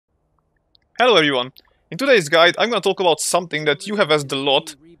Hello everyone! In today's guide, I'm gonna talk about something that you have asked a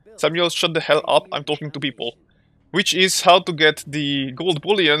lot. Samuel, shut the hell up, I'm talking to people. Which is how to get the gold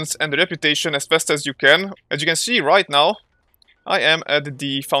bullions and the reputation as fast as you can. As you can see right now, I am at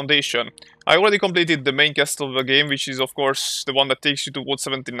the foundation. I already completed the main quest of the game, which is of course the one that takes you to World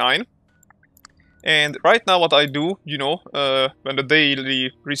 79. And right now what I do, when the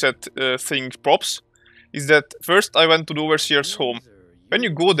daily reset thing pops, is that first I went to the Overseer's home. When you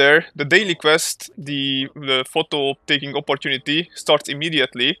go there, the daily quest, the photo taking opportunity, starts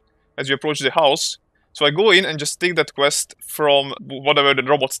immediately as you approach the house. So I go in and just take that quest from whatever the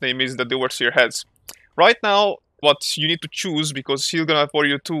robot's name is that the Overseer has. Right now, what you need to choose, because he's gonna offer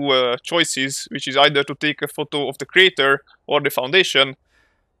you two choices, which is either to take a photo of the creator or the foundation,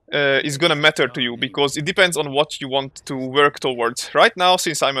 is gonna matter to you, because it depends on what you want to work towards. Right now,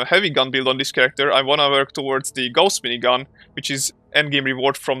 since I'm a heavy gun build on this character, I wanna work towards the Gauss minigun, which is endgame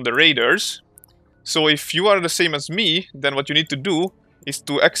reward from the raiders. So if you are the same as me, then what you need to do is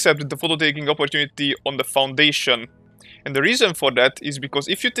to accept the photo taking opportunity on the foundation. And the reason for that is because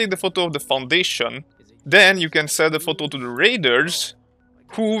if you take the photo of the foundation, then you can sell the photo to the raiders,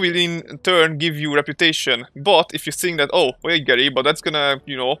 who will in turn give you reputation. But if you think that, oh, wait Gary, but that's gonna,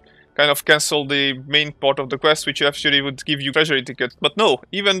 kind of cancel the main part of the quest, which actually would give you treasury tickets. But no,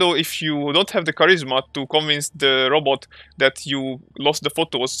 even though if you don't have the charisma to convince the robot that you lost the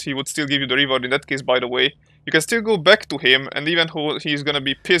photos, he would still give you the reward in that case, by the way. You can still go back to him, and even though he's gonna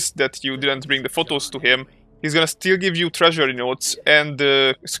be pissed that you didn't bring the photos to him, he's gonna still give you treasury notes and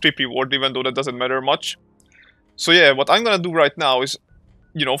the script reward, even though that doesn't matter much. So yeah, what I'm gonna do right now is,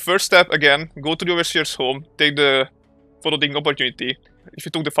 first step, again, go to the Overseer's home, take the photo taking opportunity. If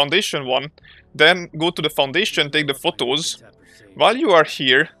you took the foundation one, then go to the foundation, take the photos. While you are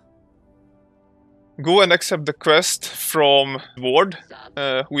here, go and accept the quest from Ward,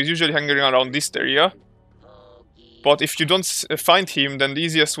 who is usually hanging around this area. But if you don't find him, then the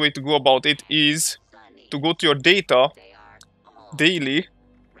easiest way to go about it is to go to your data, daily,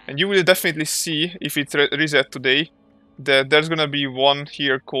 and you will definitely see, if it reset today, that there's gonna be one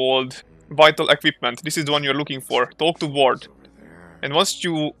here called Vital Equipment. This is the one you're looking for. Talk to Ward. And once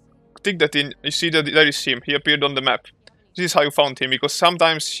you tick that in, you see that there is him. He appeared on the map. This is how you found him, because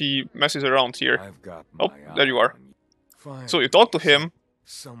sometimes he messes around here. Oh, there you are. So you talk to him.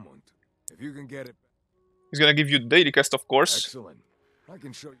 He's gonna give you the daily quest, of course. You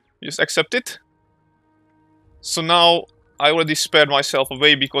just accept it. So now I already spared myself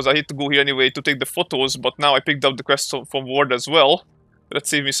away because I had to go here anyway to take the photos, but now I picked up the quest from Ward as well. That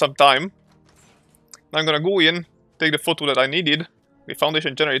saved me some time. Now I'm gonna go in, take the photo that I needed. The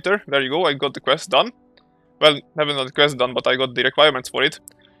foundation generator, there you go, I got the quest done. Well, haven't got the quest done, but I got the requirements for it.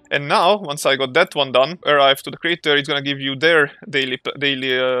 And now, once I got that one done, arrive to the creator, it's gonna give you their daily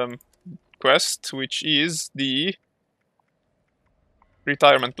quest, which is the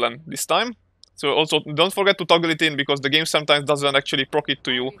retirement plan this time. So also, don't forget to toggle it in, because the game sometimes doesn't actually proc it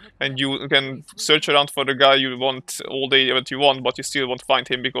to you, and you can search around for the guy you want all day that you want, but you still won't find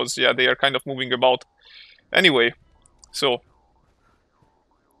him, because, yeah, they are kind of moving about. Anyway, so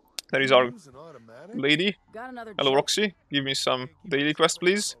there is our lady. Hello, Roxy. Give me some daily quest,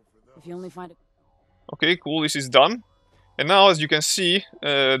 please. Okay, cool. This is done. And now, as you can see,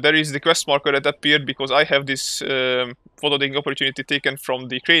 there is the quest marker that appeared because I have this photo taking opportunity taken from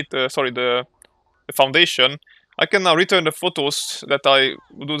the the foundation. I can now return the photos that I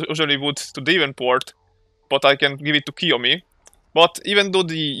usually would to Davenport, but I can give it to Kiyomi. But even though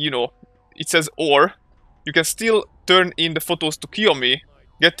it says or, you can still turn in the photos to Kiyomi,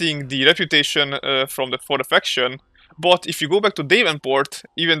 getting the reputation for the faction. But if you go back to Davenport,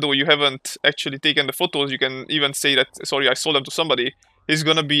 even though you haven't actually taken the photos, you can even say that, sorry, I sold them to somebody. He's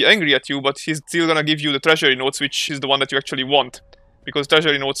gonna be angry at you, but he's still gonna give you the treasury notes, which is the one that you actually want. Because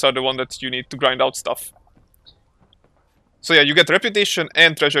treasury notes are the one that you need to grind out stuff. So yeah, you get reputation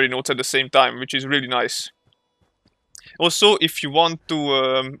and treasury notes at the same time, which is really nice. Also, if you want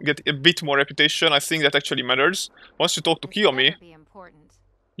to get a bit more reputation, I think that actually matters. Once you talk to Kiyomi,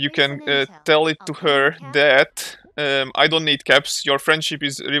 you can tell it to her that I don't need caps, your friendship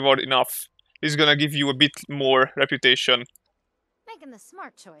is reward enough. He's gonna give you a bit more reputation. Making the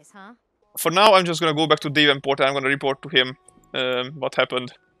smart choice, huh? For now, I'm just gonna go back to Davenport and I'm gonna report to him what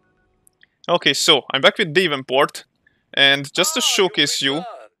happened. Okay, so I'm back with Davenport, and just to showcase you,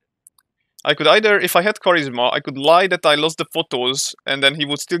 I could either, if I had charisma, I could lie that I lost the photos and then he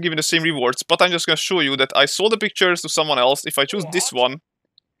would still give me the same rewards, but I'm just gonna show you that I sold the pictures to someone else. If I choose this one,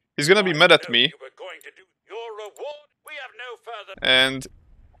 he's gonna be mad at me. And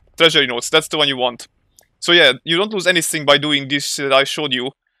treasury notes, that's the one you want. So yeah, you don't lose anything by doing this that I showed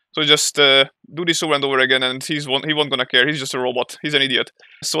you. So just do this over and over again, and he won't gonna care. He's just a robot. He's an idiot.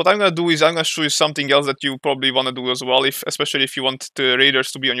 So what I'm gonna do is I'm gonna show you something else that you probably wanna do as well, especially if you want the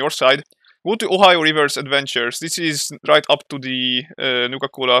raiders to be on your side. Go to Ohio Rivers Adventures. This is right up to the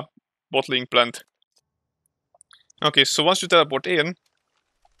Nuka-Cola bottling plant. Okay, so once you teleport in,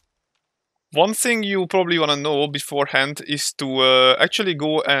 one thing you probably want to know beforehand is to actually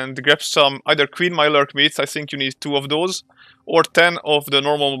go and grab some either Queen Mirelurk meat, I think you need 2 of those, or 10 of the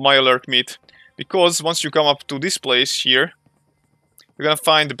normal Mirelurk meat. Because once you come up to this place here, you're gonna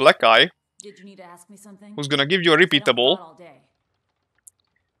find Black Eye, who's gonna give you a repeatable,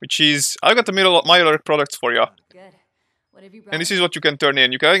 which is, I got the Mirelurk products for you. And this is what you can turn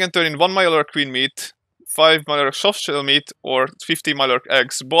in. You can turn in 1 Mirelurk Queen meat, 5 Mirelurk softshell meat, or 50 Mirelurk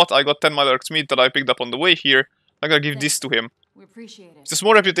eggs. But I got 10 Mirelurk meat that I picked up on the way here. I'm gonna give this to him. It's a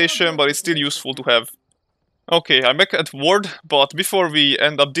small reputation, but it's still useful to have. Okay, I'm back at Ward, but before we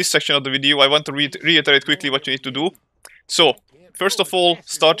end up this section of the video, I want to reiterate quickly what you need to do. So, first of all,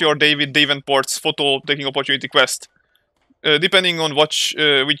 start your day with Davenport's photo taking opportunity quest. Depending on which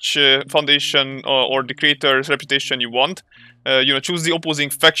foundation or the creator's reputation you want, choose the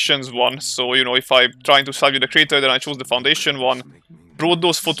opposing factions one. So, if I'm trying to side with the creator, then I choose the foundation one. Brought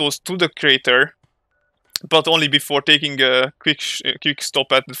those photos to the creator, but only before taking a quick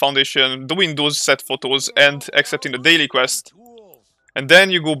stop at the foundation, doing those set photos and accepting the daily quest. And then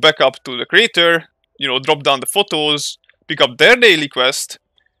you go back up to the creator, drop down the photos, pick up their daily quest,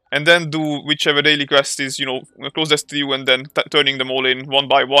 and then do whichever daily quest is, closest to you, and then turning them all in one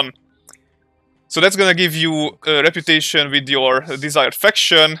by one. So that's gonna give you a reputation with your desired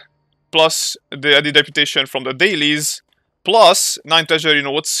faction, plus the added reputation from the dailies, plus 9 treasury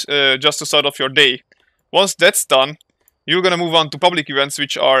notes just to start off your day. Once that's done, you're gonna move on to public events,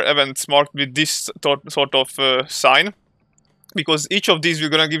 which are events marked with this sort of sign. Because each of these will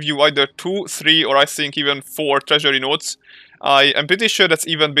gonna give you either 2, 3, or I think even 4 treasury notes. I am pretty sure that's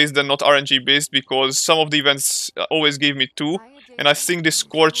event based and not RNG based, because some of the events always gave me 2, and I think the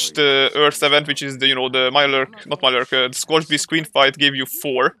Scorched Earth event, which is the the Scorched Beast Queen fight, gave you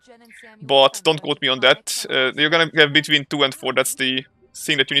 4, but don't quote me on that. You're gonna have between 2 and 4. That's the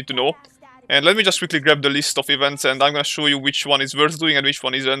thing that you need to know. And let me just quickly grab the list of events, and I'm gonna show you which one is worth doing and which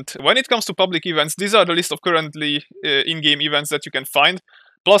one isn't. When it comes to public events, these are the list of currently in-game events that you can find,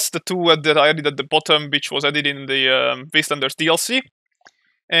 plus the 2 that I added at the bottom, which was added in the Wastelanders DLC.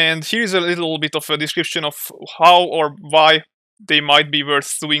 And here's a little bit of a description of how or why they might be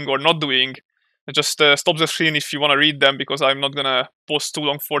worth doing or not doing. Just stop the screen if you want to read them, because I'm not gonna post too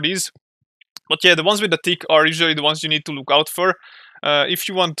long for these. But yeah, the ones with the tick are usually the ones you need to look out for. If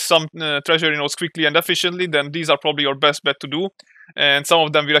you want some treasury notes quickly and efficiently, then these are probably your best bet to do. And some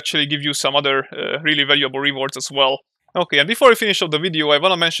of them will actually give you some other really valuable rewards as well. Okay, and before we finish off the video, I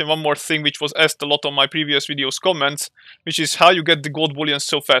want to mention one more thing which was asked a lot on my previous videos comments, which is how you get the gold bullions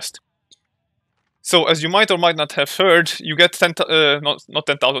so fast. So, as you might or might not have heard, you get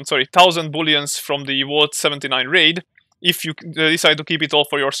 1,000 bullions from the Vault 79 raid, if you decide to keep it all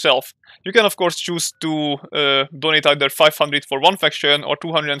for yourself. You can of course choose to donate either 500 for one faction or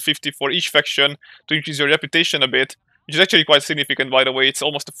 250 for each faction to increase your reputation a bit, which is actually quite significant, by the way. It's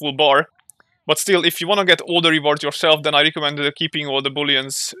almost a full bar. But still, if you want to get all the rewards yourself, then I recommend keeping all the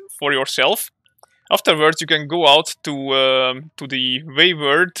bullions for yourself. Afterwards, you can go out to the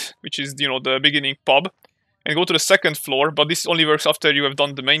Wayward, which is, the beginning pub, and go to the second floor, but this only works after you have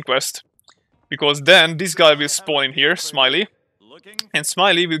done the main quest. Because then this guy will spawn in here, Smiley, and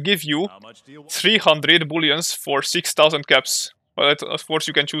Smiley will give you 300 bullions for 6,000 caps. But of course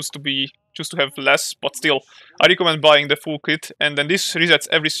you can choose to have less, but still, I recommend buying the full kit. And then this resets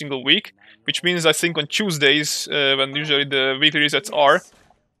every single week, which means I think on Tuesdays, when usually the weekly resets are,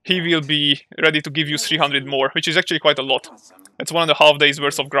 he will be ready to give you 300 more, which is actually quite a lot. That's 1.5 days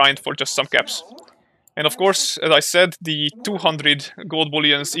worth of grind for just some caps. And of course, as I said, the 200 gold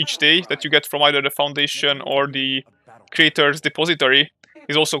bullions each day that you get from either the foundation or the creator's depository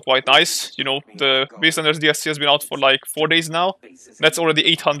is also quite nice. The Wastelanders DLC has been out for like 4 days now. That's already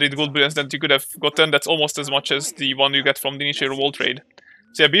 800 gold bullions that you could have gotten. That's almost as much as the one you get from the initial wall trade.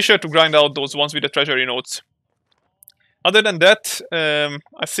 So yeah, be sure to grind out those ones with the treasury notes. Other than that,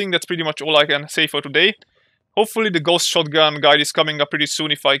 I think that's pretty much all I can say for today. Hopefully the Ghost Shotgun guide is coming up pretty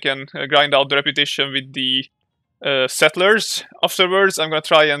soon if I can grind out the reputation with the Settlers. Afterwards, I'm going to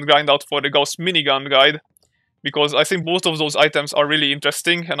try and grind out for the Ghost Minigun guide, because I think both of those items are really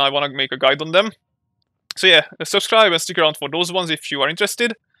interesting and I want to make a guide on them. So yeah, subscribe and stick around for those ones if you are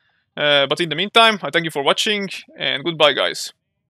interested. But in the meantime, I thank you for watching, and goodbye guys.